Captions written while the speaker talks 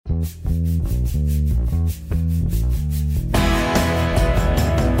Welcome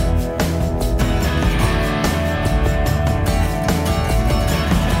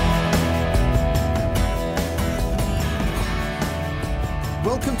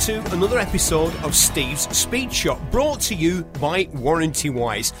to another episode of Steve's Speed Shop, brought to you by Warranty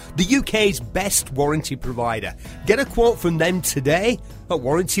Wise, the UK's best warranty provider. Get a quote from them today at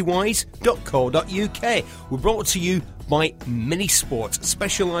warrantywise.co.uk. We're brought to you by Mini Sport,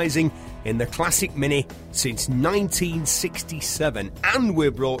 specialising in the classic Mini since 1967. And we're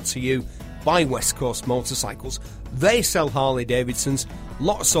brought to you by West Coast Motorcycles. They sell Harley Davidsons,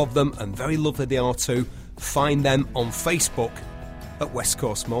 lots of them, and very lovely they are too. Find them on Facebook at West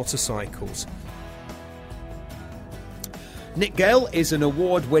Coast Motorcycles. Nick Gale is an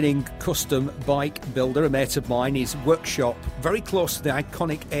award-winning custom bike builder, a mate of mine. His workshop very close to the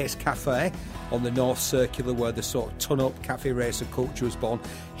iconic Ace Cafe on the North Circular, where the sort of ton-up cafe racer culture was born.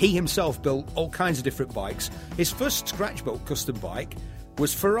 He himself built all kinds of different bikes. His first scratch-built custom bike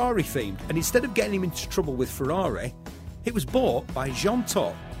was Ferrari-themed, and instead of getting him into trouble with Ferrari, it was bought by Jean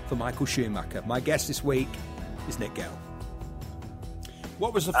Todt for Michael Schumacher. My guest this week is Nick Gale.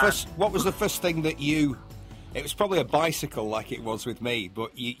 What was the first thing that you... It was probably a bicycle like it was with me,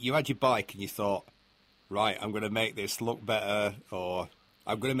 but you had your bike and you thought, right, I'm going to make this look better, or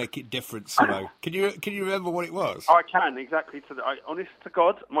I'm going to make it different somehow. Can you remember what it was? I can, exactly. Honest to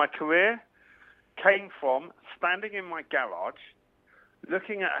God, my career came from standing in my garage,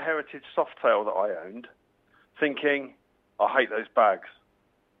 looking at a Heritage Softail that I owned, thinking, I hate those bags.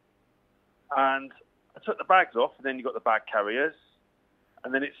 And I took the bags off, and then you got the bag carriers.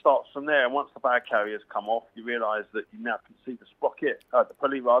 And then it starts from there. And once the bag carriers come off, you realise that you now can see the sprocket, the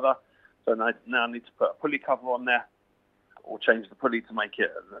pulley rather. So now I need to put a pulley cover on there, or change the pulley to make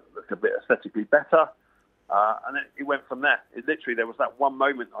it look a bit aesthetically better. And then it went from there. There was that one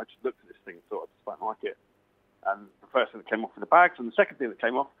moment I just looked at this thing and thought, I just don't like it. And the first thing that came off were the bags, and the second thing that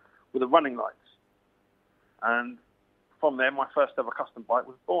came off were the running lights. And from there, my first ever custom bike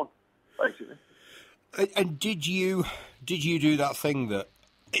was born, basically. And did you do that thing that...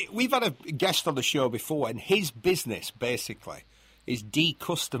 We've had a guest on the show before, and his business, basically, is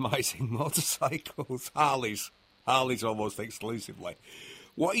decustomising motorcycles, Harleys almost exclusively.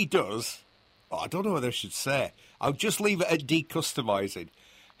 What he does... I don't know whether I should say. I'll just leave it at decustomising.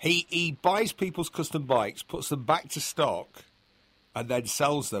 He buys people's custom bikes, puts them back to stock, and then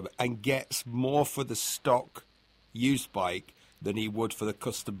sells them, and gets more for the stock used bike than he would for the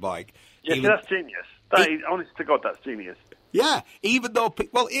custom bike. Yes, that's genius. Honest to God, that's genius. Yeah, even though...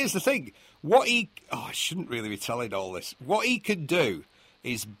 Well, here's the thing. I shouldn't really be telling all this. What he could do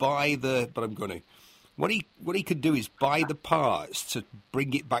is buy the... But I'm going to... What he could do is buy the parts to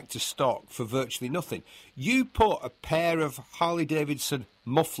bring it back to stock for virtually nothing. You put a pair of Harley-Davidson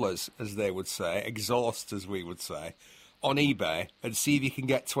mufflers, as they would say, exhaust, as we would say, on eBay and see if you can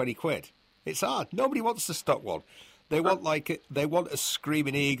get 20 quid. It's hard. Nobody wants the stock one. They want a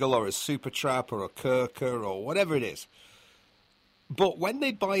Screaming Eagle or a Super Trap or a Kirker or whatever it is. But when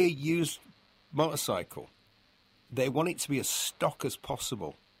they buy a used motorcycle, they want it to be as stock as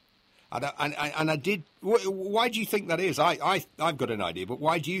possible. And I did. Why do you think that is? I've got an idea, but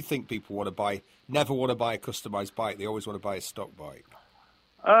why do you think people never want to buy a customised bike? They always want to buy a stock bike.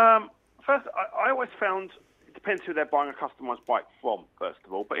 First, I always found it depends who they're buying a customised bike from. First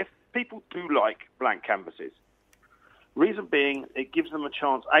of all, but if people do like blank canvases. Reason being, it gives them a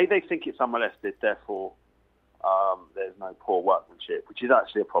chance. They think it's unmolested, therefore there's no poor workmanship, which is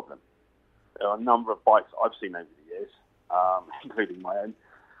actually a problem. There are a number of bikes I've seen over the years, including my own,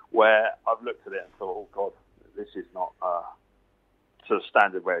 where I've looked at it and thought, oh, God, this is not to the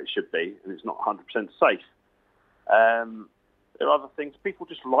standard where it should be, and it's not 100% safe. There are other things. People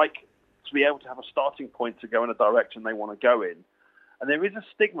just like to be able to have a starting point to go in a direction they want to go in. And there is a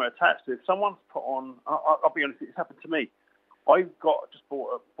stigma attached to it. If someone's put on, I'll be honest, it's happened to me. I just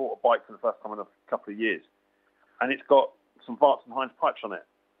bought a bike for the first time in a couple of years, and it's got some Vance and Hines pipes on it.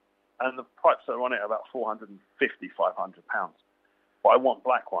 And the pipes that are on it are about 450, 500 pounds. But I want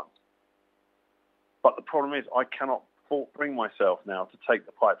black ones. But the problem is I cannot bring myself now to take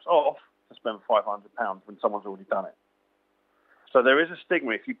the pipes off to spend 500 pounds when someone's already done it. So there is a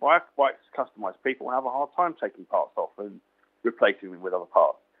stigma. If you buy bikes customized, people have a hard time taking parts off and replacing them with other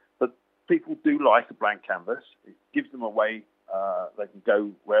parts. But people do like a blank canvas. It gives them a way they can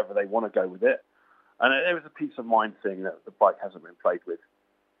go wherever they want to go with it. And there is a peace of mind thing that the bike hasn't been played with.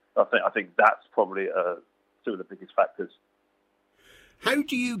 I think that's probably two of the biggest factors. How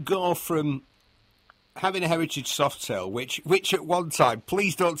do you go from having a heritage Softail, which at one time,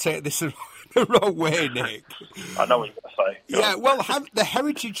 please don't take this the wrong way, Nick. I know what you're going to say. Yeah, well, the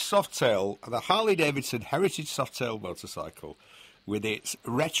heritage Softail, the Harley Davidson heritage Softail motorcycle, with its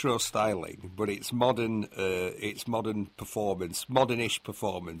retro styling, but its modern performance, modernish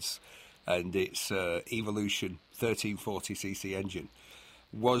performance, and its Evolution 1340cc engine,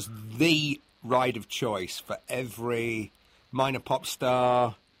 was the ride of choice for every minor pop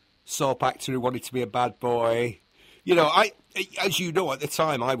star, soap actor who wanted to be a bad boy. You know, as you know, at the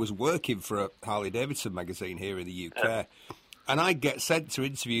time I was working for a Harley Davidson magazine here in the UK, and I'd get sent to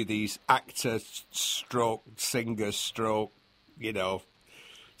interview these actor stroke, singer stroke, you know,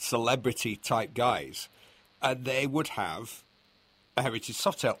 celebrity type guys, and they would have a heritage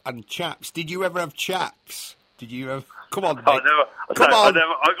Softail. And chaps, did you ever have chaps? Did you ever? Come on, Nick.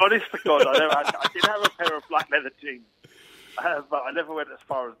 I honest to God, I did have a pair of black leather jeans, but I never went as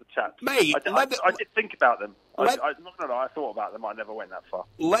far as the chaps. Mate, I did think about them. I'm not gonna lie, I thought about them. I never went that far.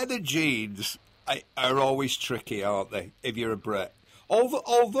 Leather jeans are always tricky, aren't they? If you're a Brit,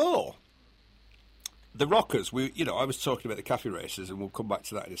 although the rockers, I was talking about the cafe racers, and we'll come back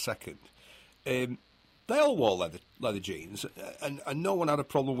to that in a second. They all wore leather jeans, and no one had a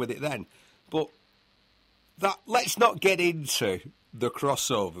problem with it then. But let's not get into the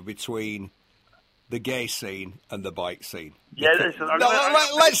crossover between the gay scene and the bike scene. Yeah, listen,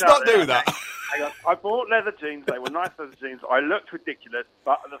 let's not do that. Hang on. I bought leather jeans. They were nice leather jeans. I looked ridiculous,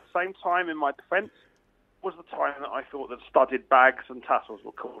 but at the same time, in my defence, was the time that I thought that studded bags and tassels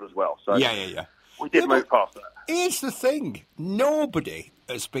were cool as well. So yeah. We did move past that. Here's the thing. Nobody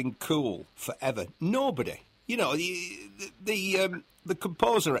has been cool forever. Nobody. You know, the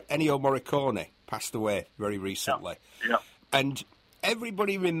composer Ennio Morricone passed away very recently. Yeah. And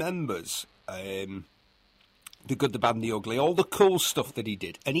everybody remembers the good, the bad and the ugly, all the cool stuff that he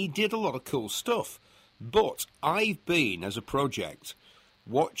did. And he did a lot of cool stuff. But I've been, as a project,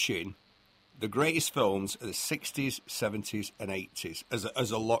 watching the greatest films of the 60s, 70s and 80s as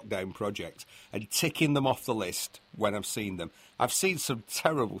a lockdown project, and ticking them off the list when I've seen them. I've seen some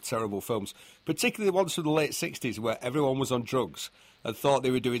terrible, terrible films, particularly the ones from the late 60s where everyone was on drugs and thought they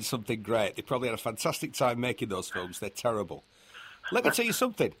were doing something great. They probably had a fantastic time making those films. They're terrible. Let me tell you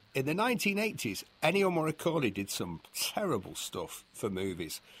something. In the 1980s, Ennio Morricone did some terrible stuff for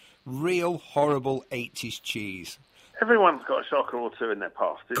movies. Real horrible 80s cheese. Everyone's got a shocker or two in their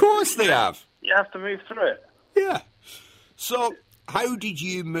past. Of course they have. You have to move through it. Yeah. So, how did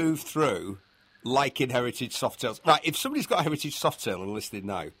you move through liking heritage Softails? Now, if somebody's got a heritage Softail and listening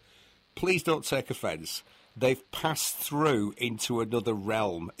now, please don't take offence. They've passed through into another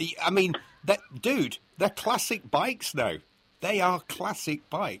realm. I mean, they're classic bikes now. They are classic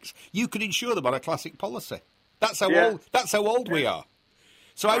bikes. You could insure them on a classic policy. That's how old we are.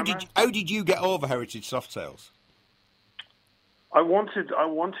 So how did you get over heritage Softails? I wanted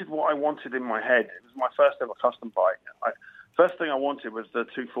what I wanted in my head. It was my first ever custom bike. First thing I wanted was the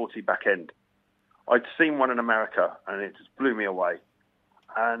 240 back end. I'd seen one in America, and it just blew me away.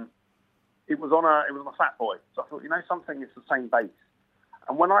 And it was on a Fat Boy. So I thought, something, it's the same base.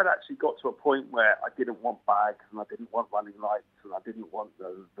 And when I'd actually got to a point where I didn't want bags, and I didn't want running lights, and I didn't want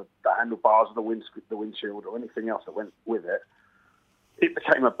the handlebars or the windshield or anything else that went with it, it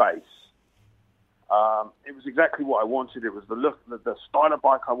became a base. It was exactly what I wanted. It was the look, the style of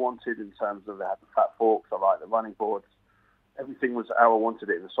bike I wanted in terms of it had the fat forks, I liked the running boards. Everything was how I wanted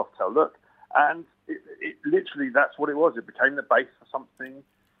it in a Softail look. And it literally, that's what it was. It became the base for something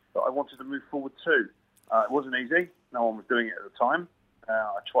that I wanted to move forward to. It wasn't easy. No one was doing it at the time.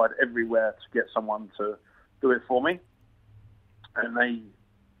 I tried everywhere to get someone to do it for me. And they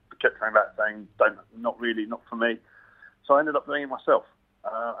kept coming back saying, not really, not for me. So I ended up doing it myself.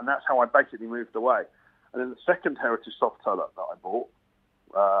 And that's how I basically moved away. And then the second heritage Softail that I bought,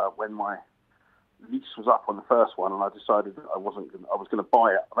 when my lease was up on the first one, and I decided that I was going to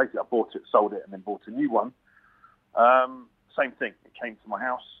buy it. Basically, I bought it, sold it, and then bought a new one. Same thing. It came to my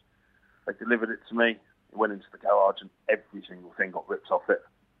house. They delivered it to me. It went into the garage, and every single thing got ripped off it.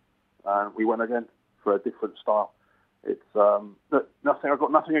 And we went again for a different style. It's nothing. I've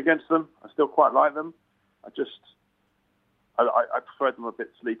got nothing against them. I still quite like them. I preferred them a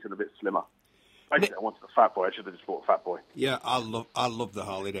bit sleek and a bit slimmer. Basically, I wanted a Fat Boy. I should have just bought a Fat Boy. Yeah, I love the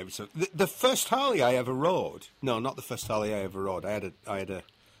Harley Davidson. The first Harley I ever rode. No, not the first Harley I ever rode. I had a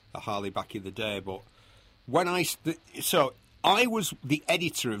Harley back in the day, but when I was the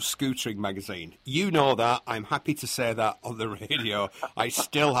editor of Scootering magazine. You know that. I'm happy to say that on the radio. I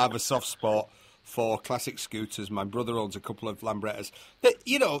still have a soft spot for classic scooters. My brother owns a couple of Lambrettas.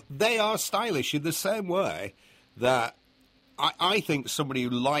 They are stylish in the same way that I think somebody who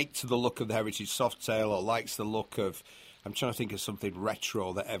liked the look of the Heritage Softail or likes the look of, I'm trying to think of something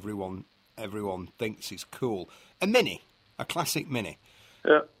retro that everyone thinks is cool. A classic Mini.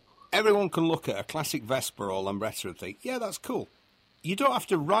 Yeah. Everyone can look at a classic Vespa or Lambretta and think, yeah, that's cool. You don't have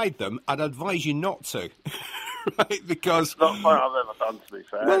to ride them. I'd advise you not to. Right? Because... Not something I've ever done, to be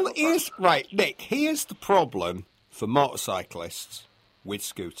fair. Well, Nick, here's the problem for motorcyclists with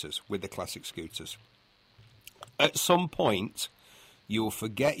scooters, with the classic scooters. At some point, you will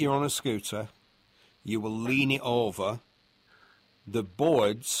forget you're on a scooter, you will lean it over, the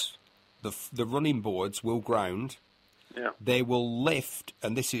boards, the running boards will ground, they will lift,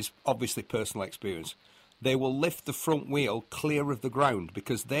 and this is obviously personal experience, they will lift the front wheel clear of the ground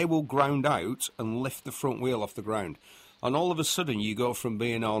because they will ground out and lift the front wheel off the ground. And all of a sudden you go from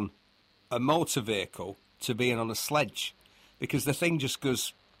being on a motor vehicle to being on a sledge because the thing just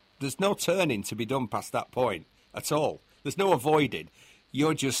goes, there's no turning to be done past that point at all. There's no avoiding.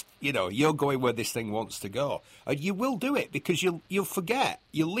 You're just, you're going where this thing wants to go. And you will do it because you'll forget.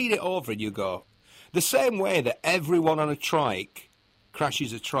 You'll lean it over and you go. The same way that everyone on a trike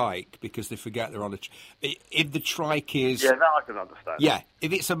crashes a trike because they forget they're on if the trike is... Yeah, that I can understand. Yeah,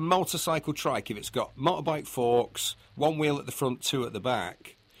 if it's a motorcycle trike, if it's got motorbike forks, one wheel at the front, two at the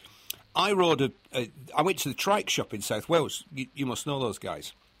back. I went to the trike shop in South Wales. You must know those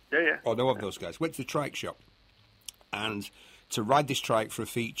guys. Yeah. Or know of those guys. Went to the trike shop and to ride this trike for a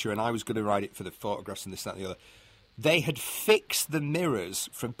feature, and I was going to ride it for the photographs and this, that, and the other. They had fixed the mirrors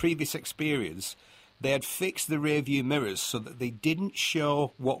from previous experience. They had fixed the rear view mirrors so that they didn't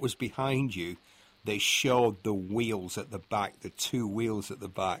show what was behind you. They showed the wheels at the back, the two wheels at the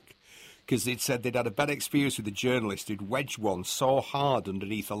back. Because they'd said they'd had a bad experience with a journalist who'd wedged one so hard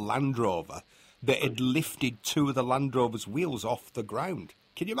underneath a Land Rover that it lifted two of the Land Rover's wheels off the ground.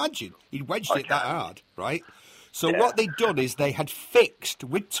 Can you imagine? He'd wedged it that hard, right? So what they'd done is they had fixed,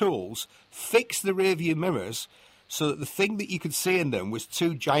 with tools, fixed the rear view mirrors so that the thing that you could see in them was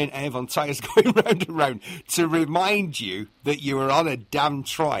two giant Avon tyres going round and round to remind you that you were on a damn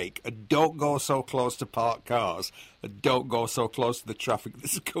trike and don't go so close to parked cars and don't go so close to the traffic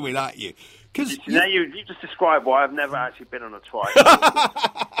that's coming at you. Because you just described why I've never actually been on a trike.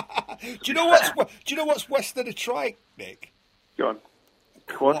 Do you know what's west of the trike, Nick? Go on.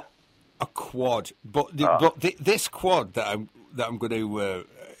 Quad? A quad. But this quad that I'm going to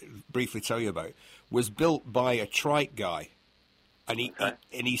briefly tell you about was built by a trike guy, and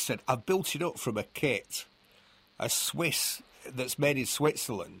he said, I built it up from a kit, a Swiss that's made in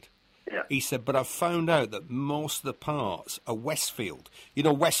Switzerland. Yeah. He said, but I've found out that most of the parts are Westfield. You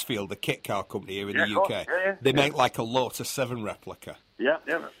know Westfield, the kit car company here in the UK? They make like a Lotus 7 replica. Yeah.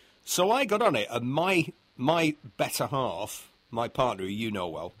 So I got on it, and my better half, my partner, who you know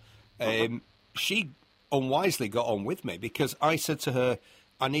well, she unwisely got on with me because I said to her,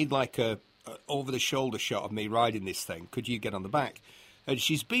 I need like a over-the-shoulder shot of me riding this thing. Could you get on the back? And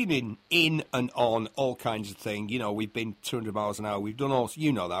she's been in and on all kinds of things. We've been 200 miles an hour. We've done all,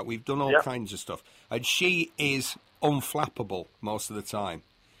 that. We've done all kinds of stuff. And she is unflappable most of the time.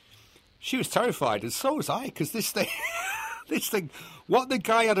 She was terrified, and so was I, because this thing, what the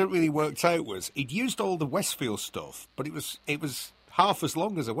guy hadn't really worked out was he'd used all the Westfield stuff, but it was half as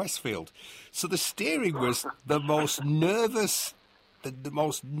long as a Westfield. So the steering was the most nervous,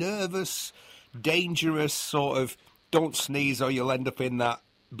 dangerous sort of, don't sneeze or you'll end up in that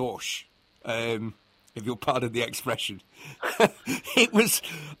bush, if you'll pardon the expression. It was,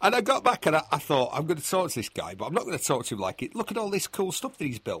 and I got back and I thought, I'm going to talk to this guy, but I'm not going to talk to him like it. Look at all this cool stuff that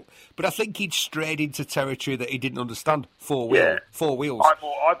he's built. But I think he'd strayed into territory that he didn't understand. Four wheels. I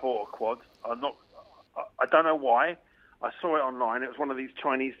bought a quad. I don't know why. I saw it online. It was one of these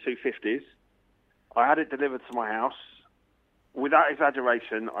Chinese 250s. I had it delivered to my house. Without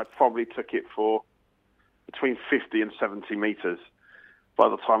exaggeration, I probably took it for between 50 and 70 metres. By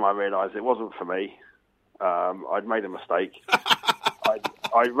the time I realised it wasn't for me, I'd made a mistake.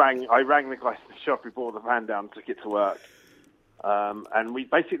 I rang the guy in the shop who brought the van down, took it to work, and we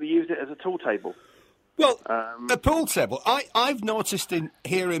basically used it as a tool table. Well, a pool table. I've noticed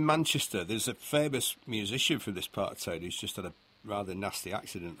here in Manchester, there's a famous musician from this part of town who's just had a rather nasty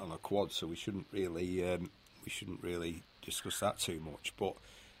accident on a quad, so we shouldn't really discuss that too much. But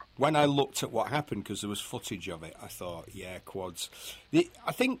when I looked at what happened, because there was footage of it, I thought, yeah, quads.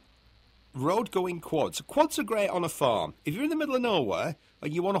 I think road-going quads are great on a farm. If you're in the middle of nowhere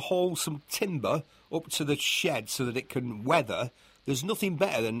and you want to haul some timber up to the shed so that it can weather, there's nothing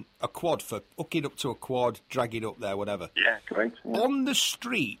better than a quad for hooking up to a quad, dragging up there, whatever. Yeah, correct. Yeah. On the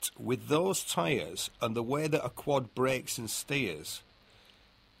street with those tyres and the way that a quad brakes and steers,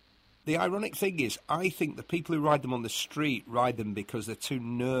 The ironic thing is, I think the people who ride them on the street ride them because they're too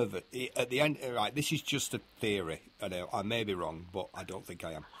nervous. At the end, right, this is just a theory. I know I may be wrong, but I don't think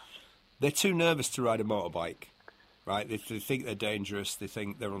I am. They're too nervous to ride a motorbike, right? They think they're dangerous. They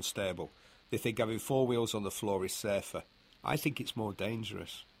think they're unstable. They think having four wheels on the floor is safer. I think it's more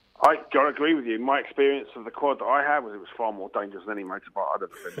dangerous. I gotta agree with you. My experience of the quad that I had was it was far more dangerous than any motorbike I'd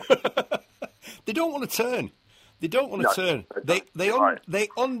ever been. They don't want to turn. They don't want to turn. They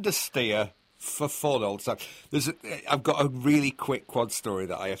understeer for fun all the time. I've got a really quick quad story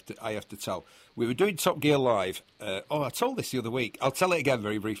that I have to tell. We were doing Top Gear Live. I told this the other week. I'll tell it again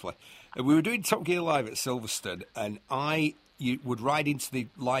very briefly. We were doing Top Gear Live at Silverstone, and you would ride into the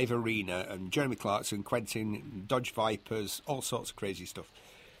live arena, and Jeremy Clarkson, Quentin, Dodge Vipers, all sorts of crazy stuff.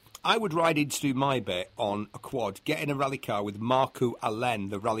 I would ride in to do my bit on a quad, get in a rally car with Marco Allen,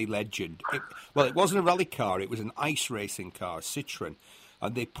 the rally legend. It wasn't a rally car, it was an ice racing car, Citroen,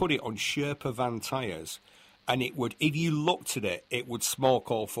 and they put it on Sherpa van tyres, and it would, if you looked at it, it would smoke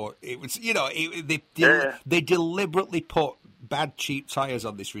all for it. Was, they deliberately put bad, cheap tyres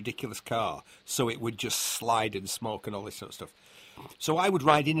on this ridiculous car, so it would just slide and smoke and all this sort of stuff. So I would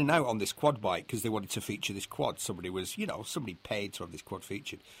ride in and out on this quad bike because they wanted to feature this quad. Somebody paid to have this quad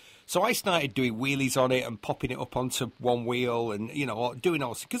featured. So I started doing wheelies on it and popping it up onto one wheel and, doing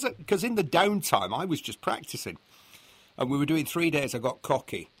all... Because in the downtime, I was just practising. And we were doing 3 days, I got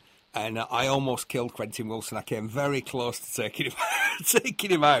cocky. And I almost killed Quentin Wilson. I came very close to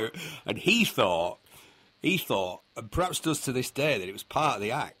taking him out. And he thought, and perhaps does to this day, that it was part of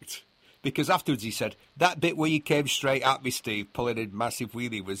the act. Because afterwards he said, that bit where you came straight at me, Steve, pulling a massive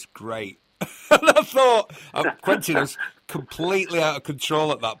wheelie was great. And I thought, Quentin was completely out of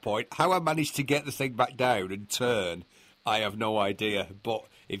control at that point. How I managed to get the thing back down and turn, I have no idea. But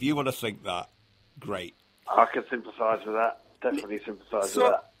if you want to think that, great. I can sympathise with that. Definitely sympathise with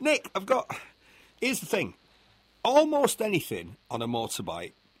that. Nick, here's the thing. Almost anything on a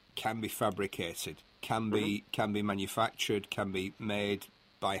motorbike can be fabricated, can be manufactured, can be made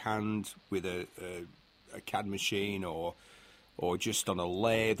by hand with a CAD machine or just on a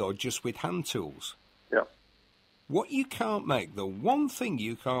lathe or just with hand tools. Yeah. What you can't make, the one thing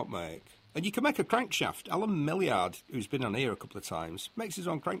you can't make, and you can make a crankshaft. Alan Milliard, who's been on here a couple of times, makes his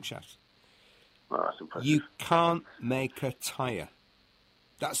own crankshaft. Oh, that's impressive. You can't make a tyre.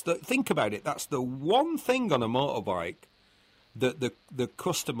 Think about it. That's the one thing on a motorbike that the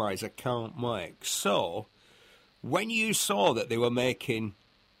customizer can't make. So when you saw that they were making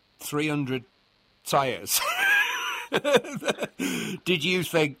 300 tyres, did you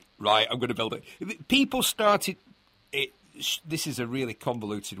think, right, I'm going to build it? People started it. This is a really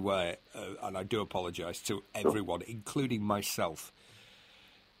convoluted way, and I do apologise to everyone, including myself.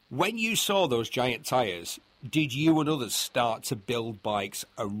 When you saw those giant tyres, did you and others start to build bikes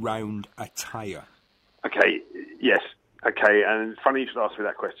around a tyre? Okay, yes. Okay, and it's funny you should ask me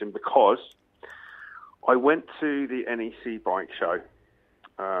that question because I went to the NEC bike show.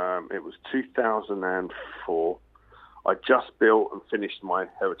 It was 2004. I just built and finished my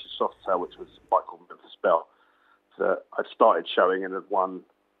Heritage Softail, which was a bike called Memphis Bell. So I'd started showing and had won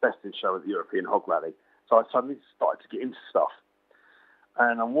Best in Show at the European Hog Rally. So I suddenly started to get into stuff.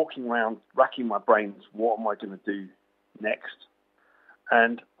 And I'm walking around, racking my brains, what am I going to do next?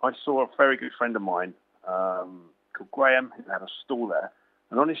 And I saw a very good friend of mine called Graham, who had a stall there.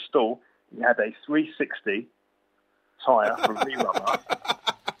 And on his stall, he had a 360 tyre from V-Rubber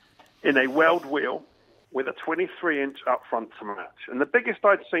in a weld wheel with a 23-inch up front to match. And the biggest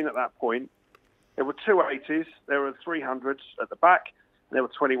I'd seen at that point, there were 280s, there were 300s at the back, and there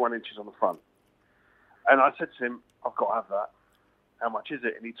were 21 inches on the front. And I said to him, I've got to have that. How much is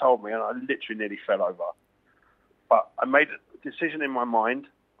it? And he told me, and I literally nearly fell over. But I made a decision in my mind.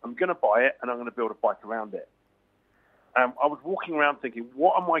 I'm going to buy it, and I'm going to build a bike around it. I was walking around thinking,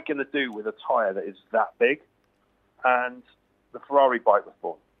 what am I going to do with a tyre that is that big? And the Ferrari bike was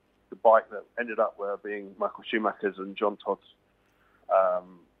born. The bike that ended up being Michael Schumacher's and John Todd's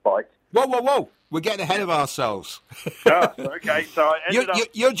bike. Whoa! We're getting ahead of ourselves. Okay, so I ended up...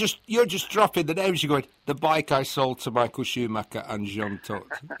 You're just dropping the names. You're going, the bike I sold to Michael Schumacher and Jean Todt.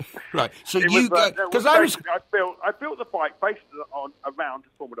 Right. So I built the bike based on around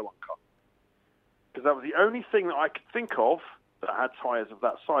a Formula One car. Because that was the only thing that I could think of that had tyres of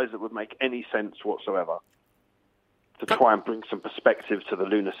that size that would make any sense whatsoever. To try and bring some perspective to the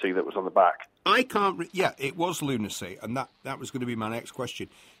lunacy that was on the back. It was lunacy, and that was going to be my next question.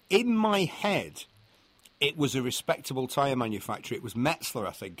 In my head, it was a respectable tyre manufacturer. It was Metzler,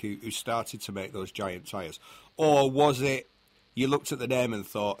 I think, who started to make those giant tyres. Or was it, you looked at the name and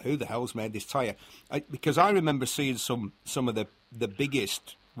thought, who the hell's made this tyre? Because I remember seeing some of the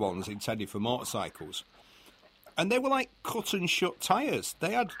biggest ones intended for motorcycles, and they were like cut and shut tyres.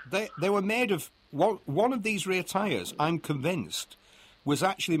 They were made of one of these rear tyres. I'm convinced was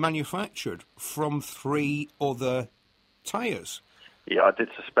actually manufactured from 3 other tyres. Yeah, I did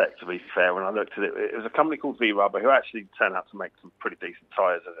suspect, to be fair, when I looked at it. It was a company called V-Rubber who actually turned out to make some pretty decent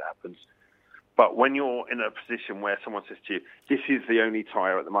tyres, as it happens. But when you're in a position where someone says to you, this is the only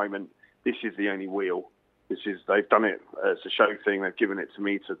tyre at the moment, this is the only wheel, they've done it as a show thing, they've given it to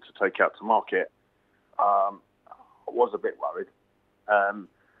me to take out to market, I was a bit worried.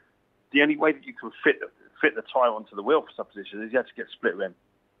 The only way that you can fit the tyre onto the wheel for some positions is you had to get split rim.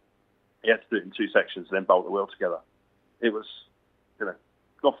 You had to do it in 2 sections and then bolt the wheel together. It was,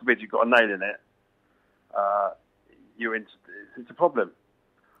 God forbid you've got a nail in it, it's a problem.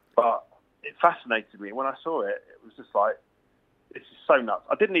 But it fascinated me. When I saw it, it was just like, this is so nuts.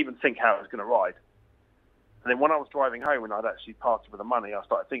 I didn't even think how it was going to ride. And then when I was driving home and I'd actually parted with the money, I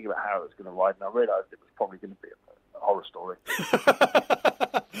started thinking about how it was going to ride, and I realised it was probably going to be a horror story.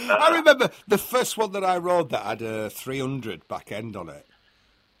 I remember the first one that I rode that had a 300 back end on it.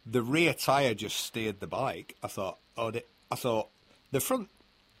 The rear tyre just steered the bike. I thought the front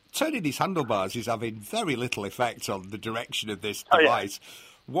turning these handlebars is having very little effect on the direction of this device. Yeah.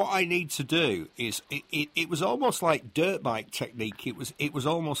 What I need to do is it was almost like dirt bike technique. It was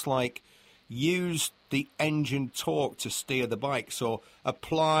almost like use the engine torque to steer the bike. So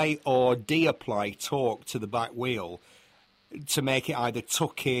apply or de-apply torque to the back wheel to make it either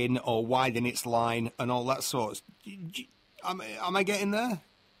tuck in or widen its line and all that sort of... Am I getting there?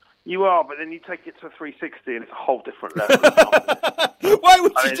 You are, but then you take it to a 360 and it's a whole different level. Why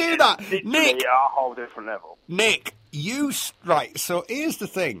would you do that? Nick? A whole different level. Nick, right, so here's the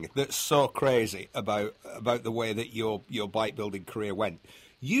thing that's so crazy about the way that your bike building career went.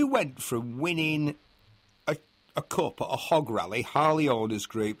 You went from winning a cup at a hog rally, Harley Owners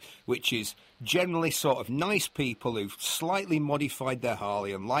Group, which is generally sort of nice people who've slightly modified their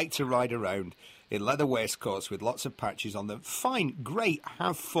Harley and like to ride around in leather waistcoats with lots of patches on them. Fine, great,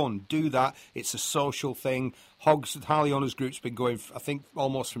 have fun, do that. It's a social thing. Harley Owners Group's been going, I think,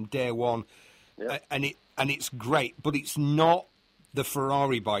 almost from day one, and it's great. But it's not the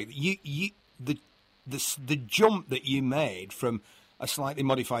Ferrari bike. The jump that you made from a slightly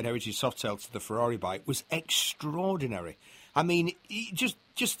modified Heritage Softail to the Ferrari bike was extraordinary. I mean, just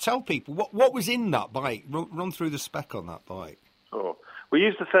tell people what was in that bike. Run through the spec on that bike. Sure. We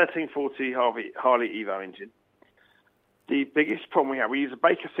used the 1340 Harley Evo engine. The biggest problem we use a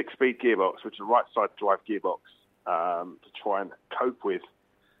Baker 6-speed gearbox, which is a right-side drive gearbox, to try and cope with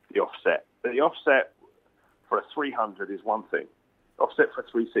the offset. The offset for a 300 is one thing. Offset for a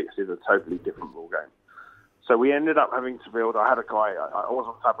 360 is a totally different ballgame. So we ended up having to build... I had a guy... I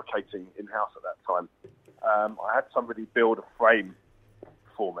wasn't fabricating in-house at that time. I had somebody build a frame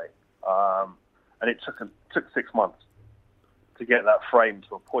for me. And it took 6 months to get that frame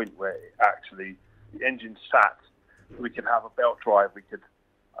to a point where actually the engine sat, we could have a belt drive, we could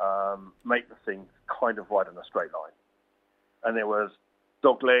make the thing kind of ride on a straight line. And there was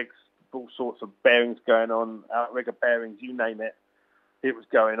dog legs, all sorts of bearings going on, outrigger bearings, you name it. It was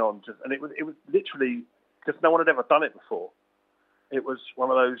going on. And it was literally, because no one had ever done it before, it was one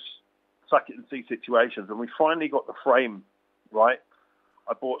of those suck it and see situations. And we finally got the frame right.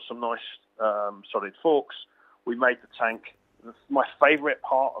 I bought some nice solid forks. We made the tank. My favourite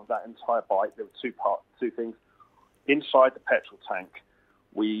part of that entire bike, there were two things. Inside the petrol tank,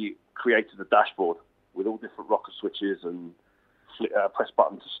 we created a dashboard with all different rocker switches and press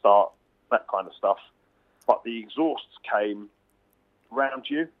button to start, that kind of stuff. But the exhausts came round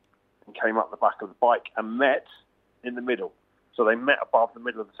you and came up the back of the bike and met in the middle. So they met above the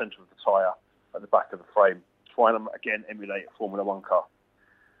middle of the centre of the tyre at the back of the frame, trying to, again, emulate a Formula One car.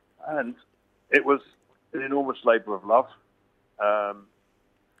 And it was an enormous labour of love.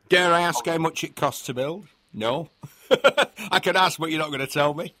 Dare I ask how much it cost to build? No. I can ask, but you're not going to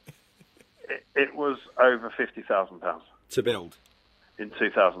tell me. It was over £50,000. To build? In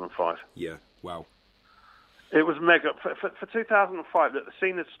 2005. Yeah, wow. It was mega. For 2005, look, the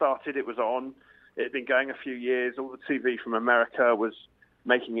scene had started, it was on. It had been going a few years. All the TV from America was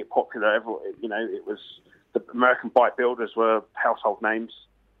making it popular. It was the American bike builders were household names.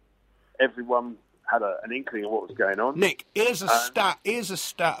 Everyone had an inkling of what was going on. Nick, here's a stat. Here's a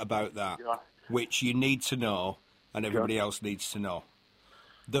stat about that, which you need to know, and everybody else needs to know.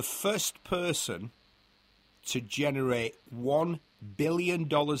 The first person to generate $1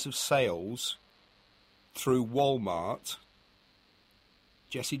 billion of sales through Walmart,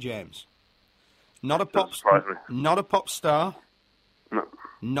 Jesse James. Not a pop star. No.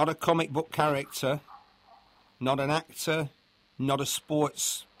 Not a comic book character. Not an actor. not a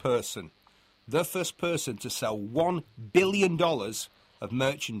sports person. The first person to sell $1 billion of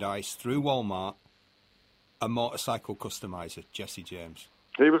merchandise through Walmart, a motorcycle customizer, Jesse James.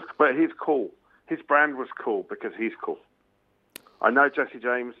 But he's cool. His brand was cool because he's cool. I know Jesse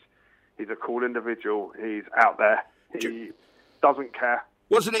James. He's a cool individual. He's out there. He doesn't care.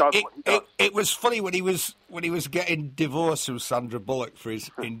 Wasn't it? It was funny when he was getting divorced from Sandra Bullock for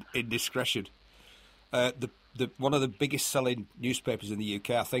his indiscretion. One of the biggest selling newspapers in the UK,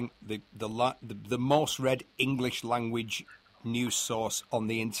 I think the most read English language news source on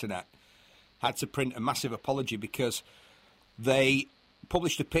the internet, had to print a massive apology because they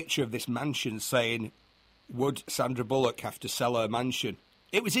published a picture of this mansion saying, would Sandra Bullock have to sell her mansion?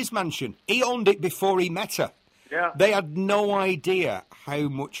 It was his mansion. He owned it before he met her. Yeah. They had no idea how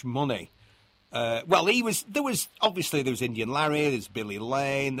much money. There was Indian Larry, there's Billy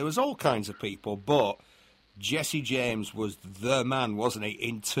Lane, there was all kinds of people, but Jesse James was the man, wasn't he,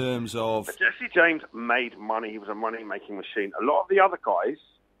 in terms of... But Jesse James made money. He was a money-making machine. A lot of the other guys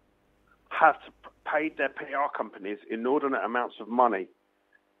have paid their PR companies inordinate amounts of money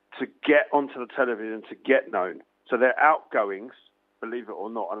to get onto the television, to get known. So their outgoings, believe it or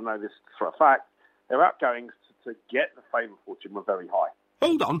not, I don't know this for a fact, their outgoings to get the fame and fortune were very high.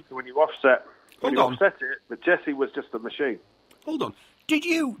 Hold on. So when you offset it, but Jesse was just a machine. Hold on. Did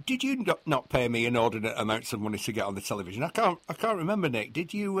you not pay me inordinate amounts of money to get on the television? I can't remember, Nick.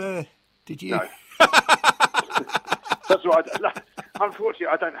 Did you? No. That's right. Unfortunately,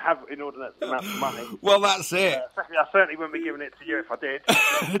 I don't have inordinate amounts of money. Well, that's it. Secondly, I certainly wouldn't be giving it to you if I did.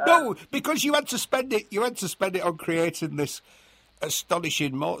 No, because you had to spend it. You had to spend it on creating this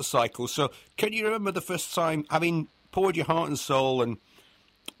astonishing motorcycle. So, can you remember the first time, having poured your heart and soul, and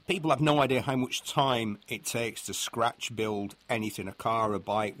people have no idea how much time it takes to scratch build anything, a car, a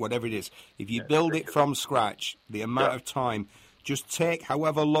bike, whatever it is. If you build it from scratch, the amount of time, just take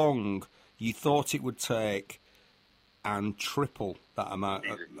however long you thought it would take and triple that amount.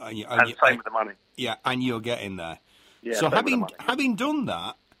 And same with the money. Yeah, and you're getting there. Yeah, so having done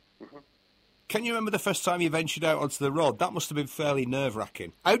that, can you remember the first time you ventured out onto the road? That must have been fairly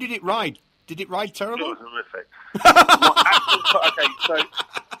nerve-wracking. How did it ride? Did it ride terrible? It was horrific. Okay, so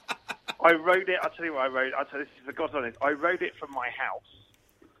I rode it. I'll tell you what I rode. I'll tell you, this is the God's honest. I rode it from my house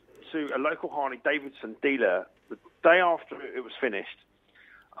to a local Harley-Davidson dealer the day after it was finished.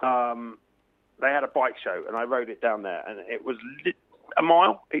 They had a bike show, and I rode it down there, and it was a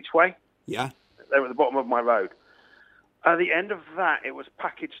mile each way. Yeah. They were at the bottom of my road. At the end of that, it was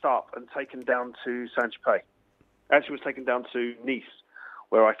packaged up and taken down to Saint-Tropez. Actually, it was taken down to Nice,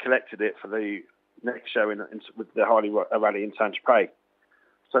 where I collected it for the next show with the Harley Rally in Saint-Tropez.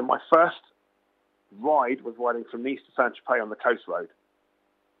 So my first ride was riding from Nice to Saint-Tropez on the coast road.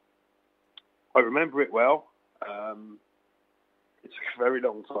 I remember it well. It's a very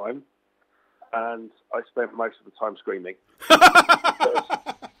long time, and I spent most of the time screaming.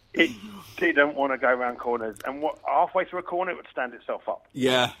 It didn't want to go around corners, and halfway through a corner, it would stand itself up.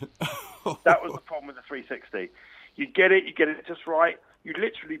 Yeah. That was the problem with the 360. You get it just right. You'd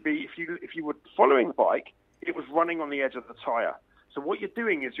literally be, if you were following the bike, it was running on the edge of the tyre. So what you're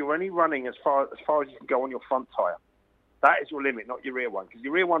doing is you're only running as far as you can go on your front tyre. That is your limit, not your rear one, because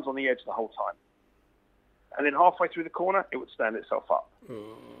your rear one's on the edge the whole time. And then halfway through the corner, it would stand itself up.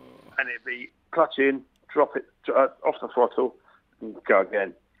 And it'd be clutch in, drop it off the throttle, and go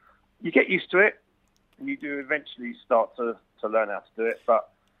again. You get used to it, and you do eventually start to learn how to do it. But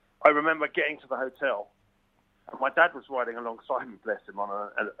I remember getting to the hotel, and my dad was riding alongside me, bless him, on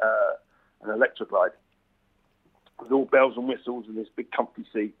an electric glide with all bells and whistles and this big comfy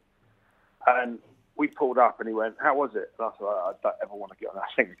seat. And we pulled up, and he went, "How was it?" And I thought, I don't ever want to get on that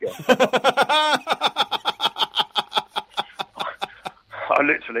thing again. I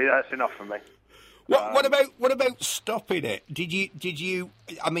literally, that's enough for me. What about stopping it? Did you?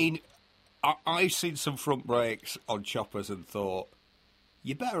 I mean, I've seen some front brakes on choppers and thought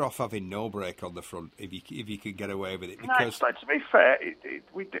you're better off having no brake on the front if you can get away with it. Because no, to be fair,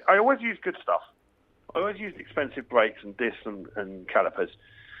 I always use good stuff. I always use expensive brakes and discs and calipers.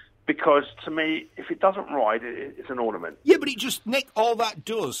 Because to me, if it doesn't ride, it's an ornament. Yeah, but Nick, all that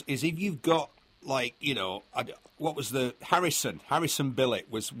does is if you've got, like, you know, what was the Harrison Billet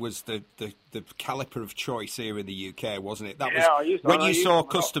was the caliper of choice here in the UK, wasn't it? That was I used when you saw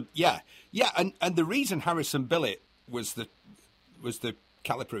custom. Yeah, and the reason Harrison Billet was the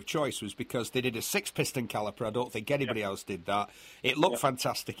caliper of choice was because they did a 6-piston caliper. I don't think anybody else did that. It looked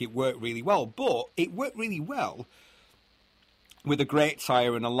fantastic. It worked really well, but it worked really well with a great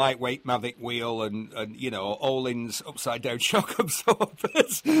tyre and a lightweight Mavic wheel and Olin's upside-down shock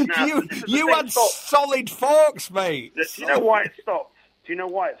absorbers. You had solid forks, mate. Do you know why it stopped?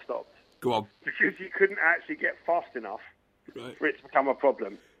 Go on. Because you couldn't actually get fast enough for it to become a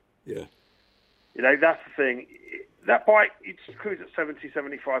problem. Yeah. That's the thing. That bike, you just cruise at 70,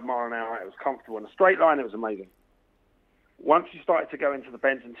 75 mile an hour. It was comfortable. In a straight line, it was amazing. Once you started to go into the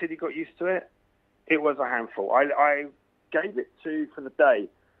bends, until you got used to it, it was a handful. I gave it for the day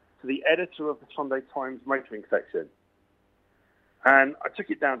to the editor of the Sunday Times motoring section. And I took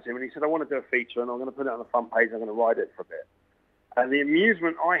it down to him, and he said, I want to do a feature, and I'm going to put it on the front page, I'm going to ride it for a bit. And the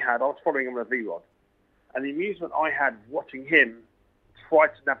amusement I had, I was following him on a V-Rod, and the amusement I had watching him try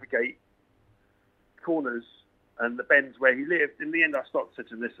to navigate corners and the bends where he lived, in the end I stopped and said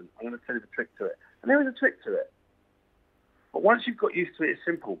to him, listen, I'm going to tell you the trick to it. And there was a trick to it. But once you've got used to it, it's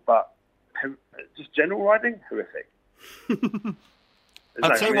simple, but just general riding, horrific.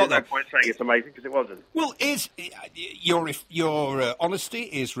 I'll tell you what, no point saying it's amazing, because it wasn't. Well, your honesty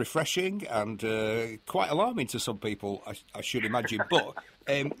is refreshing and quite alarming to some people, I should imagine. But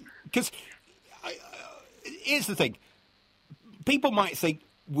because here's the thing, people might think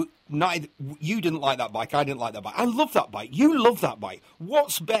you didn't like that bike, I didn't like that bike. I love that bike. You love that bike.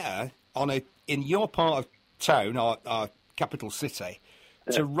 What's better in your part of town, our capital city,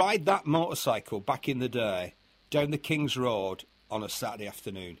 to ride that motorcycle back in the day down the King's Road on a Saturday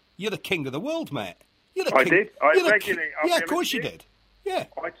afternoon? You're the king of the world, mate. I did. I regularly. Yeah, of course you did. Yeah.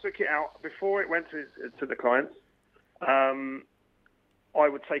 I took it out before it went to the clients. I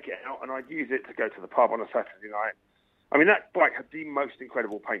would take it out and I'd use it to go to the pub on a Saturday night. I mean, that bike had the most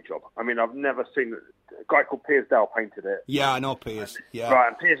incredible paint job. I mean, I've never seen a guy called Piers Dale painted it. Yeah, I know Piers. Yeah. Right,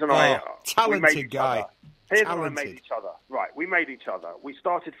 and Piers and I, talented guy. Piers and I made each other. Right, we made each other. We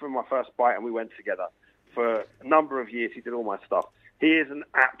started from my first bike and we went together for a number of years. He did all my stuff. He is an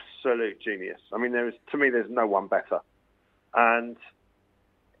absolute genius. I mean, to me, there's no one better. And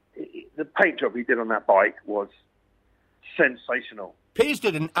the paint job he did on that bike was sensational. Piers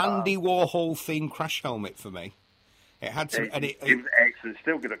did an Andy Warhol themed crash helmet for me. It had some. He was excellent.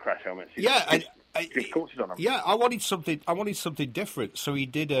 Still good at crash helmets. I wanted something different. So he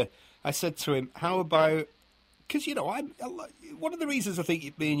did I said to him, "How about?" Because one of the reasons I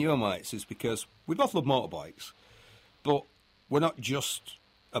think me and you are mates is because we both love motorbikes, but we're not just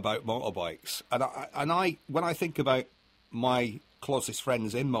about motorbikes. And I when I think about my closest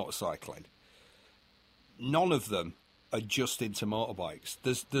friends in motorcycling, none of them are just into motorbikes.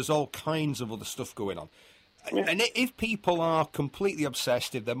 There's all kinds of other stuff going on. Yeah. And if people are completely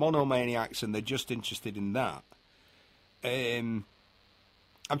obsessed, if they're monomaniacs and they're just interested in that, I'm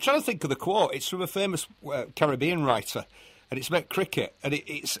trying to think of the quote. It's from a famous Caribbean writer, and it's about cricket. And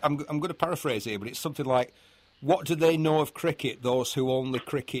I'm going to paraphrase here, but it's something like, "What do they know of cricket? Those who only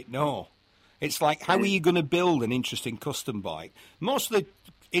cricket know." It's like, how are you going to build an interesting custom bike? Most of the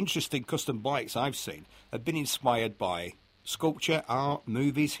interesting custom bikes I've seen have been inspired by sculpture, art,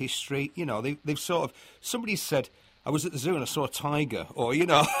 movies, history. They've sort of... Somebody said, I was at the zoo and I saw a tiger. Or,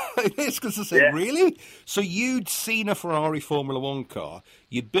 it's because I said, really? So you'd seen a Ferrari Formula One car,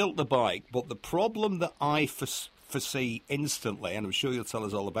 you built the bike, but the problem that I foresee instantly, and I'm sure you'll tell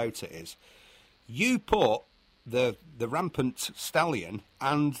us all about it, is you put the rampant stallion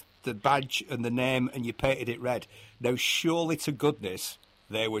and the badge and the name and you painted it red. Now, surely to goodness,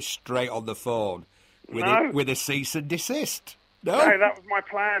 they were straight on the phone with a cease and desist. No, that was my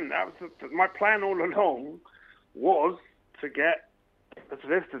plan. My plan all along was to get a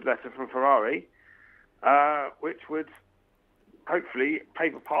solicitor's letter from Ferrari, which would hopefully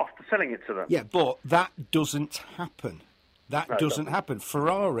pave a path to selling it to them. Yeah, but that doesn't happen. That doesn't happen.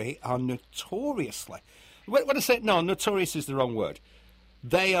 Ferrari are notoriously... When I say... No, notorious is the wrong word.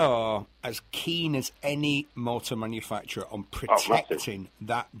 They are as keen as any motor manufacturer on protecting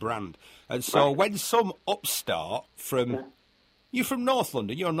that brand. And so when some upstart from... You're from North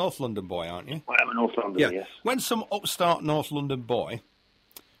London. You're a North London boy, aren't you? I am a North London, yes. When some upstart North London boy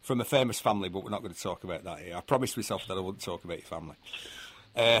from a famous family, but we're not going to talk about that here. I promised myself that I wouldn't talk about your family.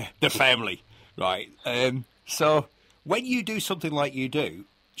 The family, right? So when you do something like you do,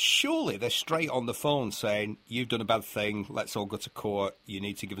 surely they're straight on the phone saying, you've done a bad thing, let's all go to court, you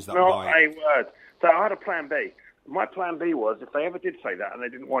need to give us that Not bike. a word. So I had a plan B. My plan B was, if they ever did say that and they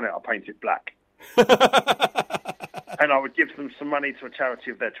didn't want it, I'll paint it black. And I would give them some money to a charity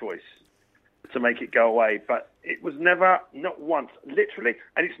of their choice to make it go away. But it was never, not once, literally.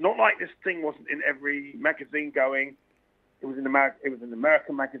 And it's not like this thing wasn't in every magazine going. It was in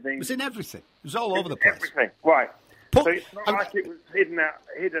American magazines. It was in everything. It was all over the place. Everything, right. So it's not like it was hidden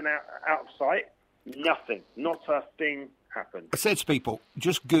out of sight. Nothing. Not a thing happen. I said to people,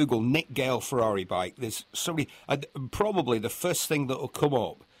 just Google Nick Gale Ferrari bike. There's somebody, probably the first thing that will come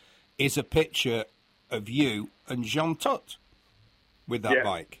up is a picture of you and Jean Todt with that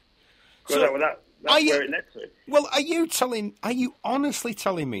bike. Well, that's where it led to. Well, are you honestly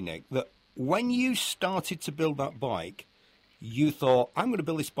telling me, Nick, that when you started to build that bike, you thought, I'm going to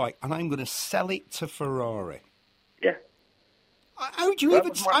build this bike and I'm going to sell it to Ferrari? Yeah. How do you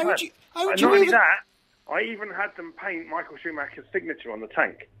even... I even had them paint Michael Schumacher's signature on the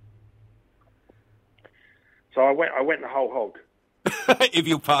tank. So I went the whole hog. If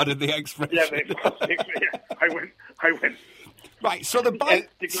you'll pardon the expression. I went. Right, so the bike...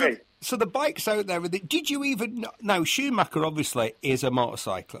 So the bike's out there. Did you even... Now, Schumacher obviously is a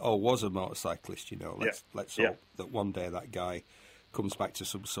motorcyclist, or was a motorcyclist, you know. Let's hope that one day that guy comes back to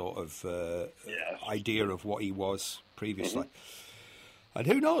some sort of idea of what he was previously. Mm-hmm. And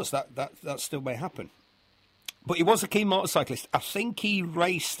who knows, that still may happen. But he was a keen motorcyclist. I think he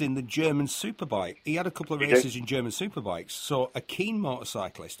raced in the German Superbike. He had a couple of races in German Superbikes, so a keen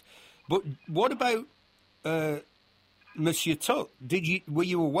motorcyclist. But what about Monsieur Todt? Were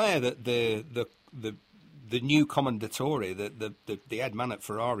you aware that the new commendatore, the head man at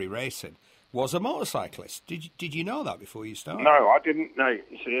Ferrari Racing, was a motorcyclist? Did you know that before you started? No, I didn't know.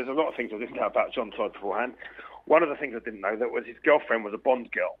 You see, there's a lot of things I didn't know about John Todt beforehand. One of the things I didn't know that was his girlfriend was a Bond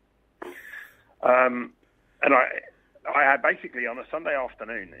girl. And I had basically on a Sunday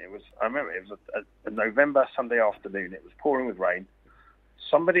afternoon, I remember it was a November Sunday afternoon, it was pouring with rain.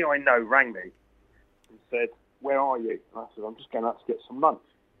 Somebody I know rang me and said, where are you? And I said, I'm just going out to get some lunch.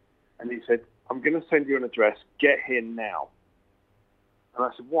 And he said, I'm going to send you an address, get here now. And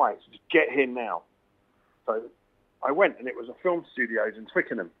I said, why? He said, just get here now. So I went, and it was a film studios in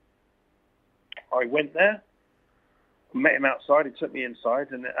Twickenham. I went there, met him outside, he took me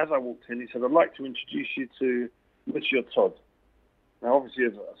inside, and as I walked in, he said, I'd like to introduce you to Monsieur Todt. Now, obviously,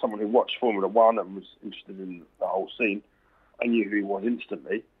 as someone who watched Formula One and was interested in the whole scene, I knew who he was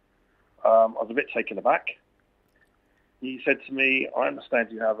instantly. I was a bit taken aback. He said to me, I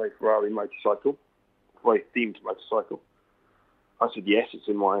understand you have a Ferrari motorcycle, a very themed motorcycle. I said, yes, it's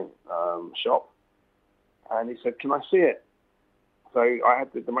in my shop. And he said, can I see it? So I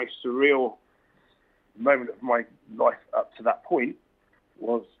had the most surreal moment of my life up to that point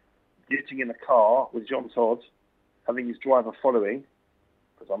was getting in a car with Jean Todt, having his driver following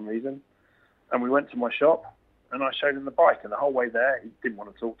for some reason, and we went to my shop and I showed him the bike, and the whole way there he didn't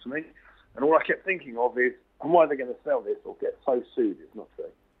want to talk to me, and all I kept thinking of is, I'm either going to sell this or get so sued it's not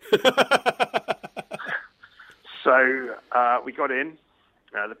true. So we got in.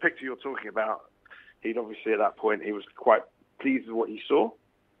 The picture you're talking about, he'd obviously at that point he was quite pleased with what he saw.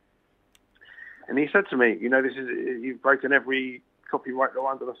 And he said to me, you've broken every copyright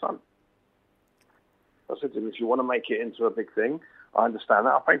law under the sun. I said to him, if you want to make it into a big thing, I understand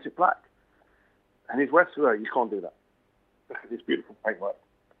that, I'll paint it black. And his words were, you can't do that. Look at this beautiful paintwork.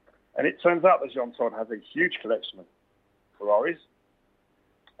 And it turns out that Jean Todt has a huge collection of Ferraris,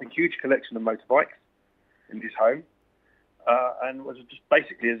 a huge collection of motorbikes in his home, and was just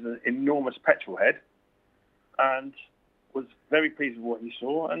basically as an enormous petrol head, and was very pleased with what he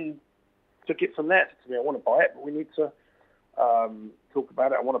saw, and took it from there. Said to me, I want to buy it, but we need to talk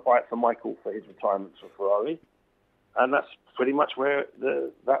about it. I want to buy it for Michael for his retirement for Ferrari. And that's pretty much where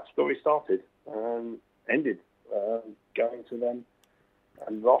that story started and ended, going to them.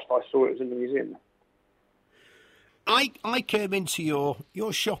 And last I saw it was in the museum. I came into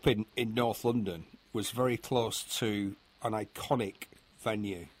your shop in North London, was very close to an iconic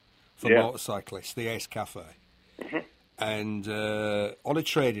venue for motorcyclists, the Ace Cafe. Mm-hmm. And on a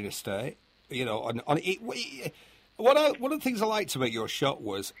trading estate, one of the things I liked about your shop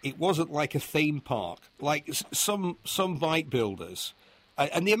was it wasn't like a theme park, like some bike builders,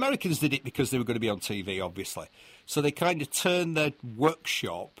 and the Americans did it because they were going to be on TV, obviously. So they kind of turned their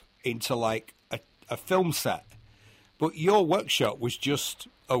workshop into like a film set. But your workshop was just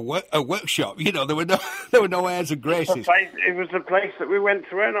a workshop. There were no airs and graces. It was the place that we went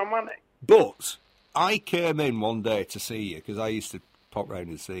to earn our money. But I came in one day to see you because I used to pop round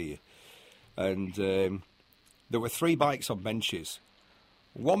and see you. And there were 3 bikes on benches.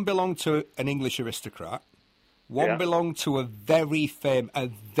 One belonged to an English aristocrat. One belonged to a very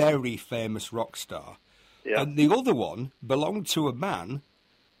famous rock star. Yeah. And the other one belonged to a man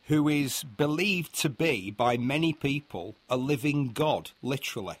who is believed to be, by many people, a living god,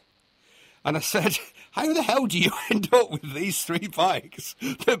 literally. And I said, how the hell do you end up with these 3 bikes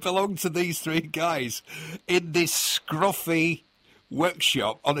that belong to these 3 guys in this scruffy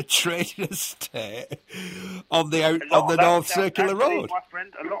workshop on a trading estate on the North Circular Road? My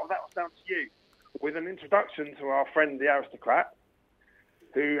friend, a lot of that was down to you. with an introduction to our friend the Aristocrat,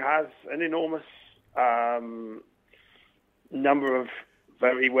 who has an enormous number of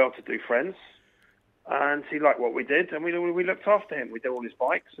very well-to-do friends, and he liked what we did, and we looked after him. We did all his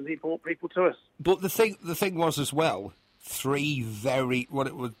bikes, and he brought people to us. But the thing was as well, three very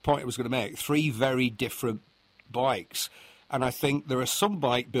different bikes, and I think there are some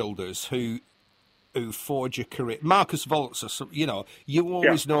bike builders who forge a career. Marcus Volt's, you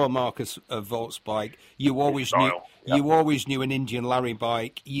always know a Marcus Volt's bike. You always knew an Indian Larry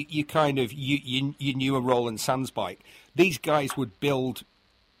bike. You knew a Roland Sands bike. These guys would build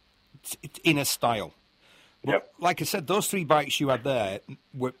in a style. But like I said, those three bikes you had there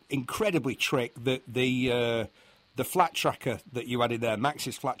were incredibly trick. The flat tracker that you had in there,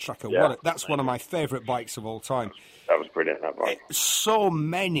 Max's flat tracker, that's one of my favourite bikes of all time. That was brilliant, that bike. So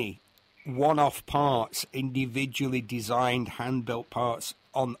many one-off parts, individually designed, hand-built parts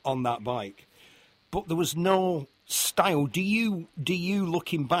on that bike, but there was no style. Do you,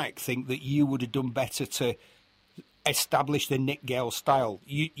 looking back, think that you would have done better to establish the Nick Gale style?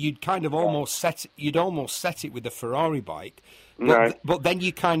 You'd kind of almost set it with the Ferrari bike, but then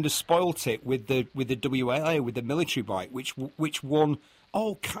you kind of spoilt it with the WLA, with the military bike, which won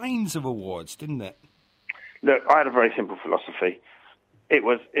all kinds of awards, didn't it? Look, I had a very simple philosophy.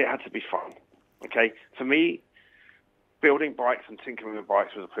 It had to be fun. Okay, for me, building bikes and tinkering with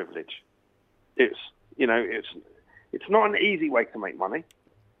bikes was a privilege. It's not an easy way to make money,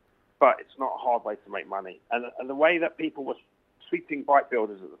 but it's not a hard way to make money. And the way that people were treating bike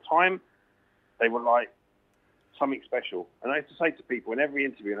builders at the time, they were like something special. And I used to say to people in every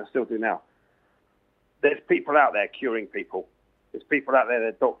interview, and I still do now, there's people out there curing people. There's people out there,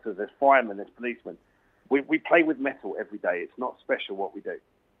 there's doctors, there's firemen, there's policemen. We play with metal every day. It's not special what we do.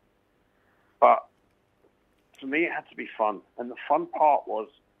 But for me, it had to be fun. And the fun part was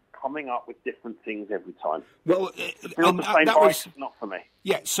coming up with different things every time. Well, build the same bike is not for me.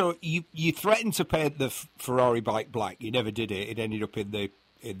 Yeah, so you threatened to paint the Ferrari bike black. You never did it. It ended up in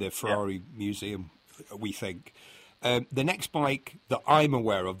the Ferrari museum, we think. The next bike that I'm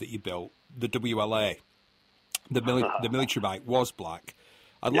aware of that you built, the WLA, the military bike, was black.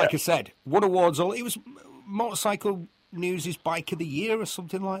 And like I said, won awards. It was Motorcycle News' Bike of the Year or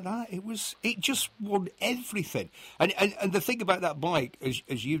something like that. It just won everything. And the thing about that bike,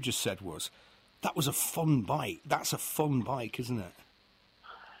 as you just said, was that was a fun bike. That's a fun bike, isn't it?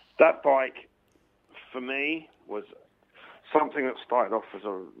 That bike, for me, was something that started off as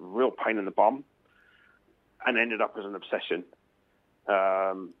a real pain in the bum and ended up as an obsession.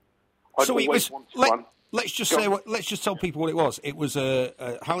 So it was. Let's just tell people what it was. It was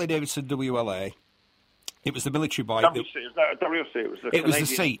a Harley Davidson WLA. It was the military bike. WC. It was the Canadian, the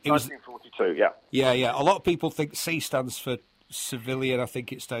C. It was 1942. Yeah. Yeah. A lot of people think C stands for civilian. I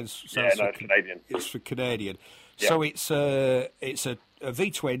think it stands for Canadian. It's for Canadian. Yeah. So it's a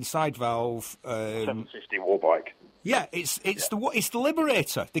V-twin side valve 750 war bike. Yeah, it's the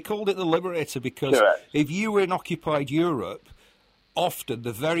Liberator. They called it the Liberator because if you were in occupied Europe, often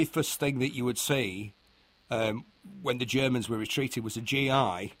the very first thing that you would see when the Germans were retreating was a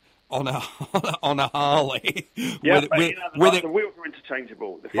GI on a Harley. Yeah, the wheels were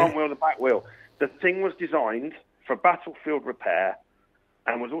interchangeable. The front wheel, the back wheel. The thing was designed for battlefield repair,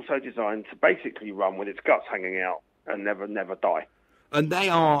 and was also designed to basically run with its guts hanging out and never die. And they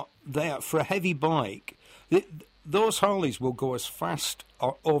are for a heavy bike. Those Harleys will go as fast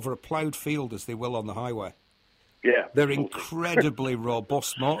over a ploughed field as they will on the highway. Yeah, they're incredibly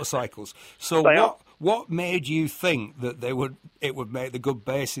robust motorcycles. So what made you think that it would make the good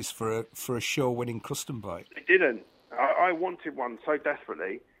basis for a show-winning custom bike? It didn't. I wanted one so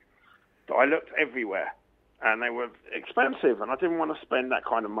desperately that I looked everywhere, and they were expensive, and I didn't want to spend that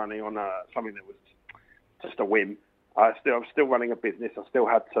kind of money on something that was just a whim. I'm still running a business. I still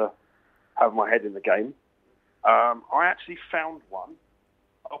had to have my head in the game. I actually found one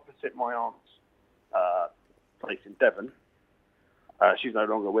opposite my aunt's place in Devon. She's no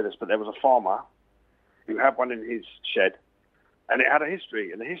longer with us, but there was a farmer who had one in his shed, and it had a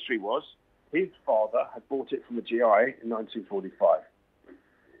history. And the history was his father had bought it from a GI in 1945.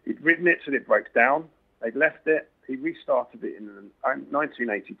 He'd ridden it till it broke down. They'd left it. He restarted it in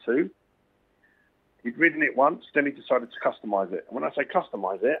 1982. He'd ridden it once, then he decided to customise it. And when I say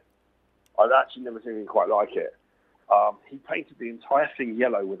customise it, I've actually never seen anything quite like it. He painted the entire thing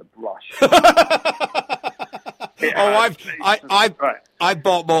yellow with a brush. I've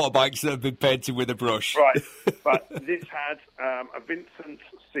bought motorbikes that have been painted with a brush. Right, but this had a Vincent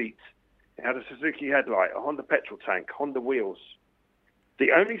seat. It had a Suzuki headlight, a Honda petrol tank, Honda wheels.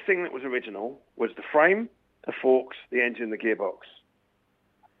 The only thing that was original was the frame, the forks, the engine, the gearbox.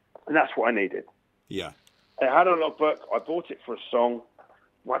 And that's what I needed. Yeah. It had a logbook. I bought it for a song.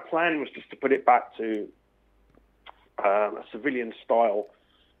 My plan was just to put it back to a civilian-style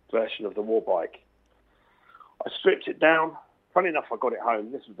version of the war bike. I stripped it down. Funny enough, I got it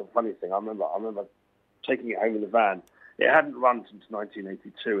home. This was the funny thing. I remember taking it home in the van. It hadn't run since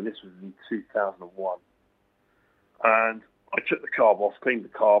 1982, and this was in 2001. And I took the carb off, cleaned the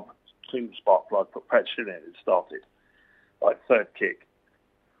carb, cleaned the spark plug, put petrol in it, and it started. Like third kick.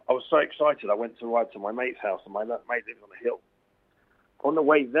 I was so excited. I went to ride to my mate's house, and my mate lives on a hill. On the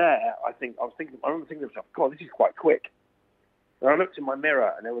way there, I remember thinking to myself, God, this is quite quick. And I looked in my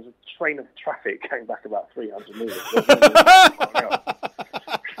mirror, and there was a train of traffic going back about 300 metres.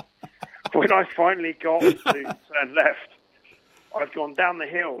 When I finally got to turn left, I'd gone down the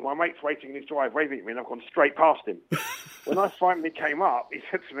hill. My mate's waiting in his drive, waving at me, and I've gone straight past him. When I finally came up, he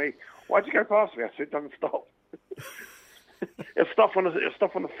said to me, "Why'd you go past me?" I said, "It doesn't stop." It'll stop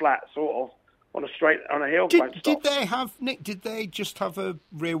on the flat, sort of, on a hill. Did they have, Nick? Did they just have a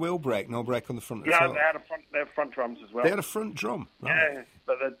rear wheel brake, no brake on the front? Yeah, they had front drums as well. They had a front drum. Right. Yeah,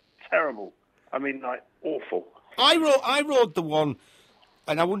 but they're terrible. I mean, like awful. I rode the one,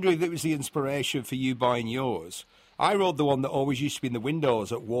 and I wonder if it was the inspiration for you buying yours. I rode the one that always used to be in the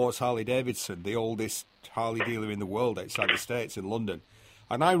windows at Wars Harley Davidson, the oldest Harley dealer in the world outside the States in London.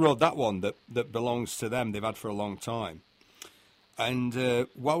 And I rode that one that belongs to them. They've had for a long time. And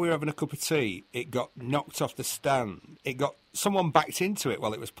while we were having a cup of tea, it got knocked off the stand. Someone backed into it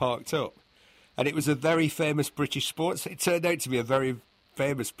while it was parked up. And it was a very famous British sports. It turned out to be a very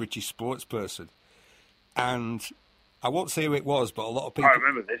famous British sports person. And I won't say who it was, but a lot of people... I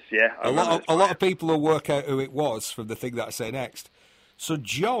remember this, yeah. A lot of people will work out who it was from the thing that I say next. So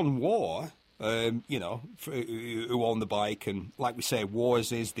John Waugh, who owned the bike, and like we say,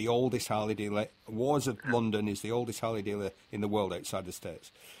 Waugh's is the oldest Harley dealer. Waugh's of London is the oldest Harley dealer in the world outside the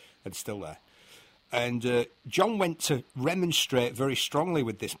States, and still there. And John went to remonstrate very strongly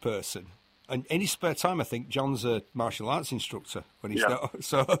with this person. And in his spare time, I think John's a martial arts instructor when he's not.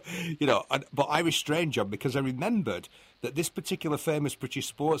 So, but I restrained John because I remembered that this particular famous British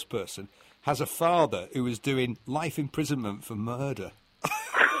sports person has a father who was doing life imprisonment for murder.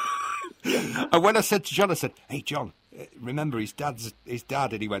 And when I said to John, I said, "Hey, John, remember his dad?"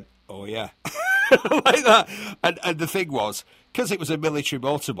 And he went, "Oh, yeah." Like that. And the thing was, because it was a military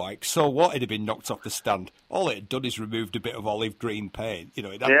motorbike, so what? It had been knocked off the stand. All it had done is removed a bit of olive green paint.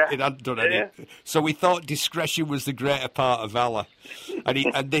 It hadn't done any. So we thought discretion was the greater part of valour.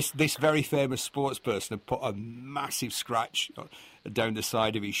 And this very famous sports person had put a massive scratch down the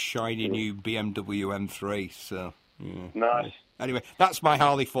side of his shiny new BMW M3. So, yeah. Nice. Anyway, that's my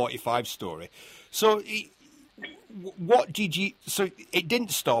Harley 45 story. So... what did you? So it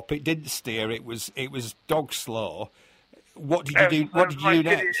didn't stop. It didn't steer. It was dog slow. What did you do? What did you do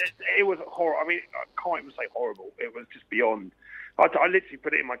next? It was horrible. I mean, I can't even say horrible. It was just beyond. I literally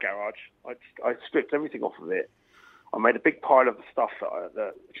put it in my garage. I stripped everything off of it. I made a big pile of the stuff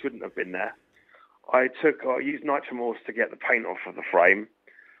that shouldn't have been there. I used nitromorse to get the paint off of the frame.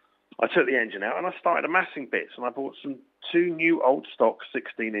 I took the engine out and I started amassing bits. And I bought two new old stock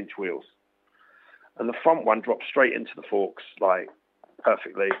 16-inch wheels. And the front one dropped straight into the forks, like,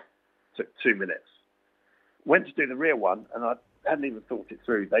 perfectly. Took 2 minutes. Went to do the rear one, and I hadn't even thought it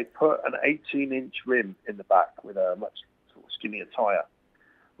through. They put an 18-inch rim in the back with a much sort of skinnier tyre.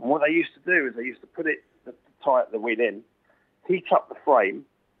 And what they used to do is they used to put the wheel in, heat up the frame,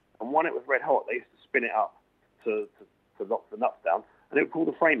 and when it was red hot, they used to spin it up to lock the nuts down, and it would pull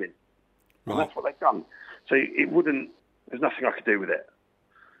the frame in. Right. And that's what they've done. So there's nothing I could do with it.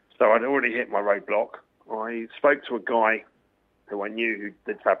 So I'd already hit my roadblock. I spoke to a guy who I knew who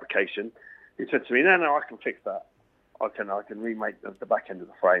did fabrication. He said to me, no, I can fix that. I can remake the back end of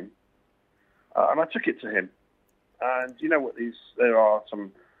the frame. And I took it to him. And you know what there are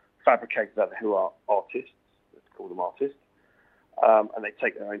some fabricators out there who are artists, let's call them artists, and they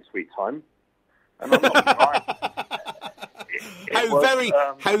take their own sweet time. And I'm not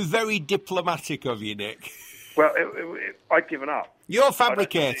How very diplomatic of you, Nick. Well, I'd given up. Your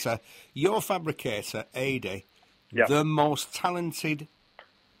fabricator, Adi, the most talented,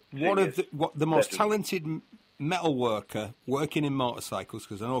 the most talented metal worker working in motorcycles,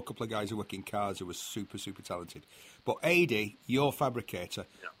 because I know a couple of guys who work in cars who were super, super talented. But Adi, your fabricator,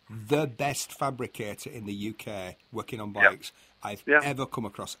 the best fabricator in the UK working on bikes I've ever come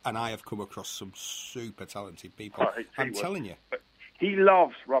across, and I have come across some super talented people. I'm telling you. He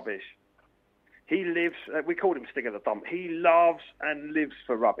loves rubbish. He lives, we called him Sting of the Thumb. He loves and lives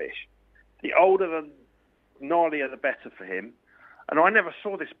for rubbish. The older the gnarlier, the better for him. And I never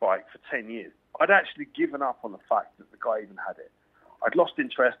saw this bike for 10 years. I'd actually given up on the fact that the guy even had it. I'd lost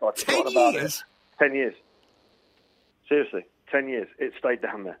interest. I'd forgotten about it. 10 years. Seriously, 10 years. It stayed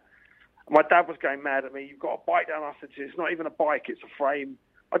down there. My dad was going mad at me. You've got a bike down. I said, it's not even a bike. It's a frame.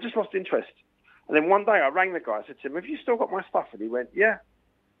 I just lost interest. And then one day I rang the guy. I said to him, have you still got my stuff? And he went, yeah.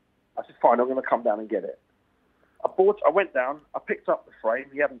 I said, fine, I'm going to come down and get it. I went down. I picked up the frame.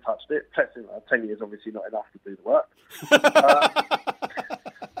 He hadn't touched it. 10 years, obviously not enough to do the work.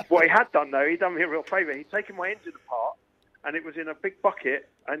 What he had done, though, he'd done me a real favour. He'd taken my engine apart, and it was in a big bucket.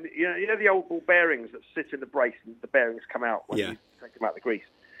 And you know the old ball bearings that sit in the brace, and the bearings come out when you take them out of the grease.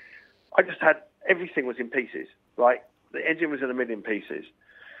 I just had everything was in pieces. Like the engine was in a million pieces.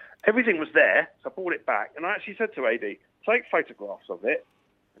 Everything was there, so I brought it back, and I actually said to AD, take photographs of it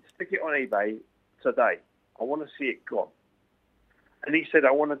and stick it on eBay today. I want to see it gone. And he said,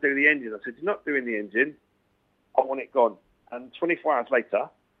 I want to do the engine. I said, you're not doing the engine. I want it gone. And 24 hours later,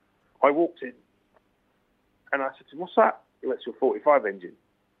 I walked in, and I said to him, what's that? He went, it's your 45 engine.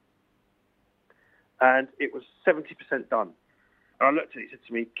 And it was 70% done. And I looked at it, he said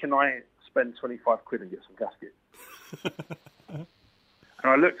to me, can I spend 25 quid and get some gasket?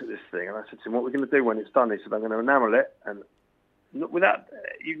 And I looked at this thing, and I said to him, what are we going to do when it's done? He said, I'm going to enamel it. And without,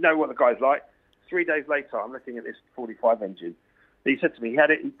 you know what the guy's like. 3 days later, I'm looking at this 45 engine. He said to me,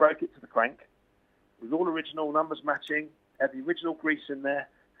 he broke it to the crank. It was all original, numbers matching, had the original grease in there.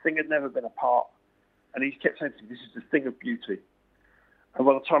 Thing had never been apart. And he kept saying to me, this is the thing of beauty. And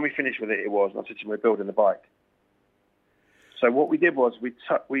by the time we finished with it, it was. And I said to him, we're building the bike. So what we did was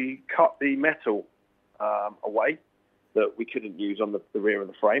we cut the metal away that we couldn't use on the rear of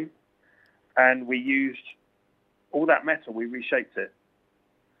the frame. And we used all that metal, we reshaped it.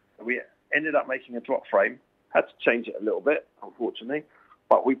 We ended up making a drop frame. Had to change it a little bit, unfortunately.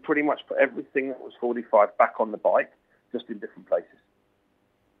 But we pretty much put everything that was 45 back on the bike, just in different places,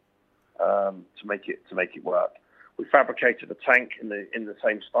 to make it work. We fabricated a tank in the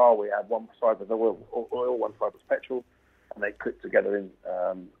same style. We had one side was oil, one side was petrol, and they clicked together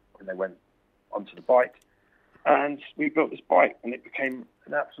when they went onto the bike. And we built this bike, and it became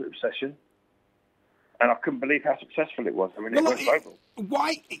an absolute obsession. And I couldn't believe how successful it was. I mean, it went global.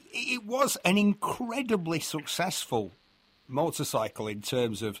 Why? It was an incredibly successful motorcycle in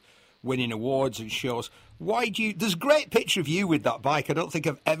terms of winning awards and shows. Why do you... There's a great picture of you with that bike. I don't think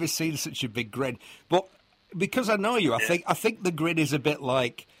I've ever seen such a big grid. But because I know you, I think the grid is a bit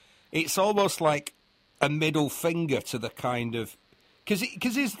like... It's almost like a middle finger to the kind of... Because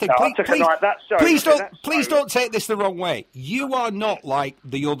here's the thing, please don't take this the wrong way. You are not like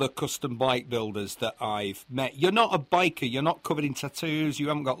the other custom bike builders that I've met. You're not a biker. You're not covered in tattoos. You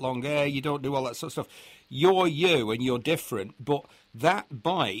haven't got long hair. You don't do all that sort of stuff. You're you, and you're different. But that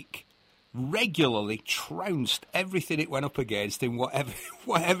bike regularly trounced everything it went up against in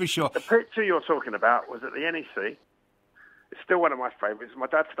whatever shot. The picture you're talking about was at the NEC. It's still one of my favourites. My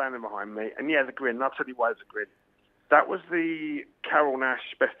dad's standing behind me, and the grin. And I'll tell you why it's a grin. That was the Carol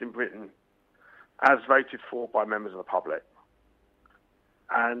Nash Best in Britain, as voted for by members of the public.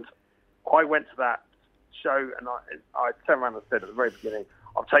 And I went to that show, and I turned around and said at the very beginning,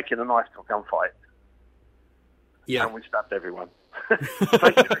 I'm taking a knife to a gunfight. Yeah. And we stabbed everyone.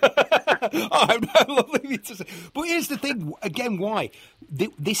 I'm lovely to say. But here's the thing, again, why?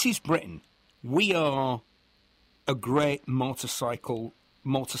 This is Britain. We are a great motorcycling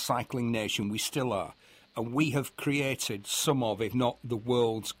nation. We still are. And we have created some of, if not the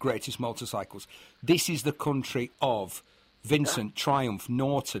world's greatest motorcycles. This is the country of Vincent, Triumph,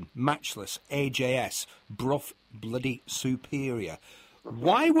 Norton, Matchless, AJS, Brough, bloody Superior.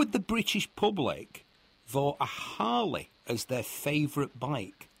 Why would the British public vote a Harley as their favourite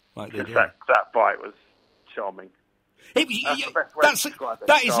bike? Like they do? That bike was charming.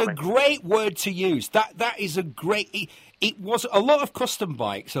 That is a great word to use. That is a great... It was a lot of custom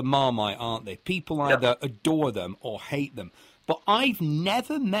bikes are Marmite, aren't they? People either adore them or hate them. But I've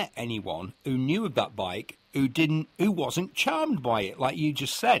never met anyone who knew of that bike who wasn't charmed by it, like you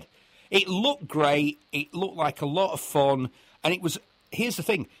just said. It looked great. It looked like a lot of fun, and it was. Here's the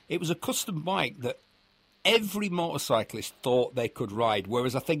thing: it was a custom bike that every motorcyclist thought they could ride.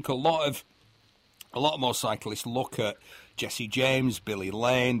 Whereas I think a lot of motorcyclists look at Jesse James, Billy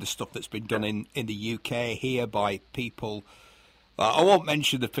Lane, the stuff that's been done in the UK here by people. I won't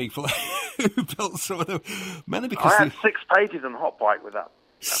mention the people who built some of them, mainly because I had 6 pages on Hot Bike with that.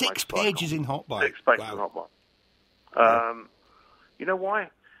 6 pages in Hot Bike. 6 pages in Hot Bike. You know why?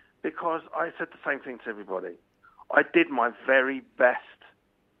 Because I said the same thing to everybody. I did my very best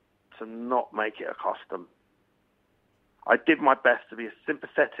to not make it a custom. I did my best to be as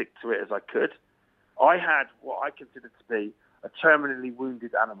sympathetic to it as I could. I had what I considered to be a terminally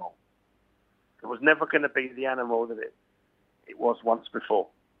wounded animal. It was never going to be the animal that it was once before.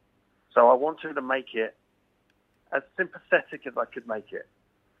 So I wanted to make it as sympathetic as I could make it.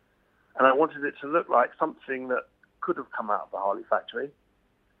 And I wanted it to look like something that could have come out of the Harley factory.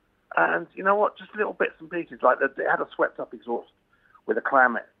 And you know what? Just little bits and pieces. Like it had a swept-up exhaust with a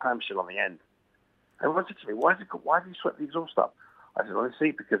clamshell on the end. And everyone said to me, why have you swept the exhaust up? I said, well, you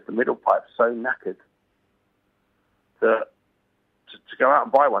see, because the middle pipe's so knackered that to go out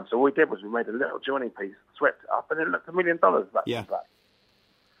and buy one. So all we did was we made a little joining piece, swept it up, and it looked $1 million back to back.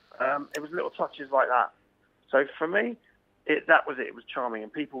 It was little touches like that. So for me, that was it. It was charming,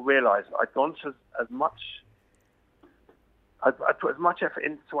 and people realised I'd gone to as much. I put as much effort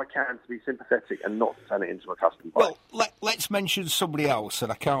into I can to be sympathetic and not to turn it into a custom bike. Well, let's mention somebody else,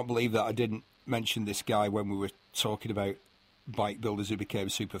 and I can't believe that I didn't mention this guy when we were talking about bike builders who became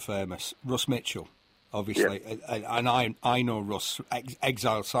super famous. Russ Mitchell, obviously, and I know Russ,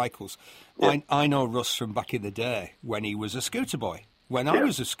 Exile Cycles. Yeah. I know Russ from back in the day when he was a scooter boy. When I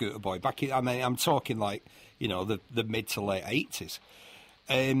was a scooter boy, I'm talking like, the mid to late 80s.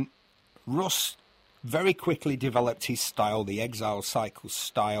 Russ very quickly developed his style, the Exile Cycles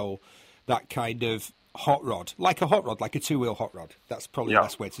style, that kind of hot rod, like a two-wheel hot rod. That's probably the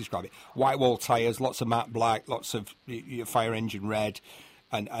best way to describe it. White wall tyres, lots of matte black, lots of fire engine red,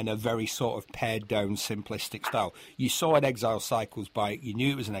 and a very sort of pared down, simplistic style. You saw an Exile Cycles bike, you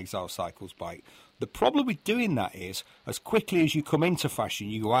knew it was an Exile Cycles bike. The problem with doing that is, as quickly as you come into fashion,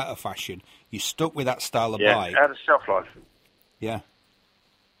 you go out of fashion, you're stuck with that style of bike. Yeah, out of shelf life. Yeah.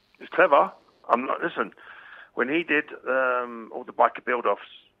 It's clever. Listen, when he did all the biker build-offs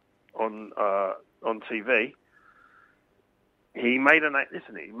on TV, he made a name.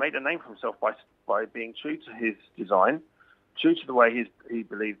 Listen, he made a name for himself by being true to his design, true to the way he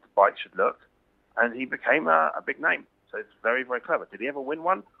believed the bike should look, and he became a big name. So it's very, very clever. Did he ever win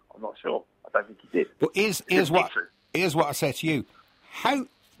one? I'm not sure. I don't think he did. But here's what I say to you: how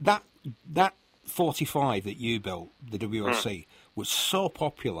that 45 that you built, the WRC, was so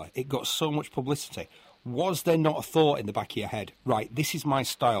popular, it got so much publicity. Was there not a thought in the back of your head, right, this is my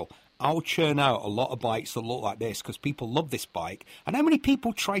style, I'll churn out a lot of bikes that look like this because people love this bike? And how many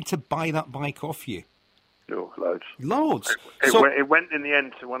people tried to buy that bike off you? Oh, loads. Loads. It went in the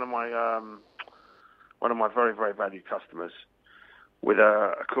end to one of my very, very valued customers with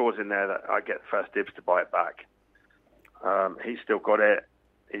a clause in there that I get first dibs to buy it back. He's still got it.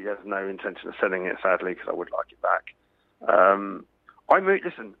 He has no intention of selling it, sadly, because I would like it back.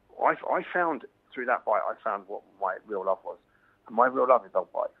 I found through that bike, I found what my real love was. And my real love is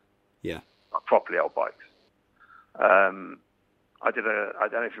old bikes. Yeah. Like properly old bikes. I don't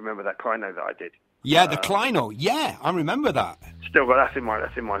know if you remember that Clino that I did. Yeah, the Clino. Yeah, I remember that. Still got that's in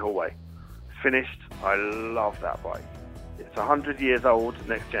my hallway. Finished. I love that bike. It's 100 years old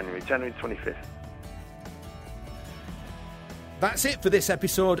next January 25th. That's it for this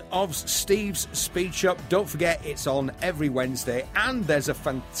episode of Steve's Speed Shop. Don't forget, it's on every Wednesday, and there's a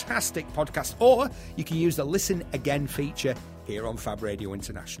fantastic podcast, or you can use the Listen Again feature here on Fab Radio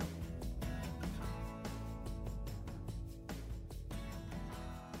International.